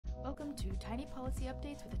welcome to Tiny Policy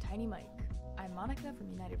Updates with a Tiny Mic. I'm Monica from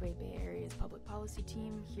United Way Bay Area's Public Policy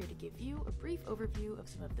team, here to give you a brief overview of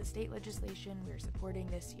some of the state legislation we're supporting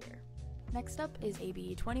this year. Next up is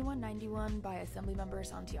AB 2191 by Assemblymember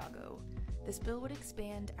Santiago. This bill would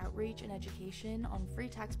expand outreach and education on free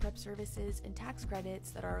tax prep services and tax credits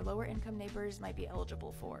that our lower income neighbors might be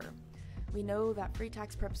eligible for. We know that free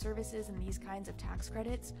tax prep services and these kinds of tax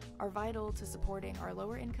credits are vital to supporting our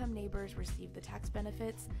lower income neighbors receive the tax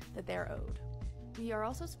benefits that they're owed. We are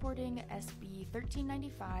also supporting SB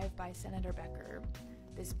 1395 by Senator Becker.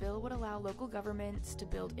 This bill would allow local governments to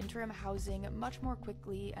build interim housing much more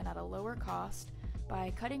quickly and at a lower cost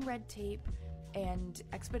by cutting red tape and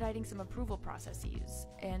expediting some approval processes.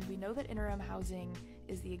 And we know that interim housing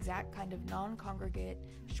is the exact kind of non-congregate,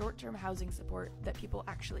 short-term housing support that people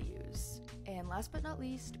actually use. And last but not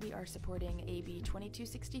least, we are supporting AB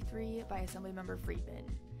 2263 by Assemblymember Friedman.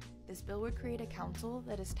 This bill would create a council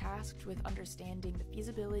that is tasked with understanding the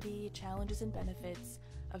feasibility, challenges, and benefits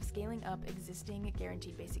of scaling up existing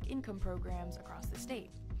guaranteed basic income programs across the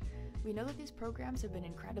state. We know that these programs have been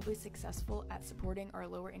incredibly successful at supporting our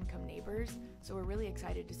lower income neighbors, so we're really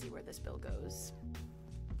excited to see where this bill goes.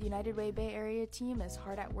 The United Way Bay Area team is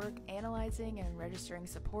hard at work analyzing and registering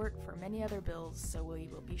support for many other bills, so we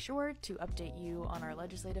will be sure to update you on our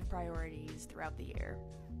legislative priorities throughout the year.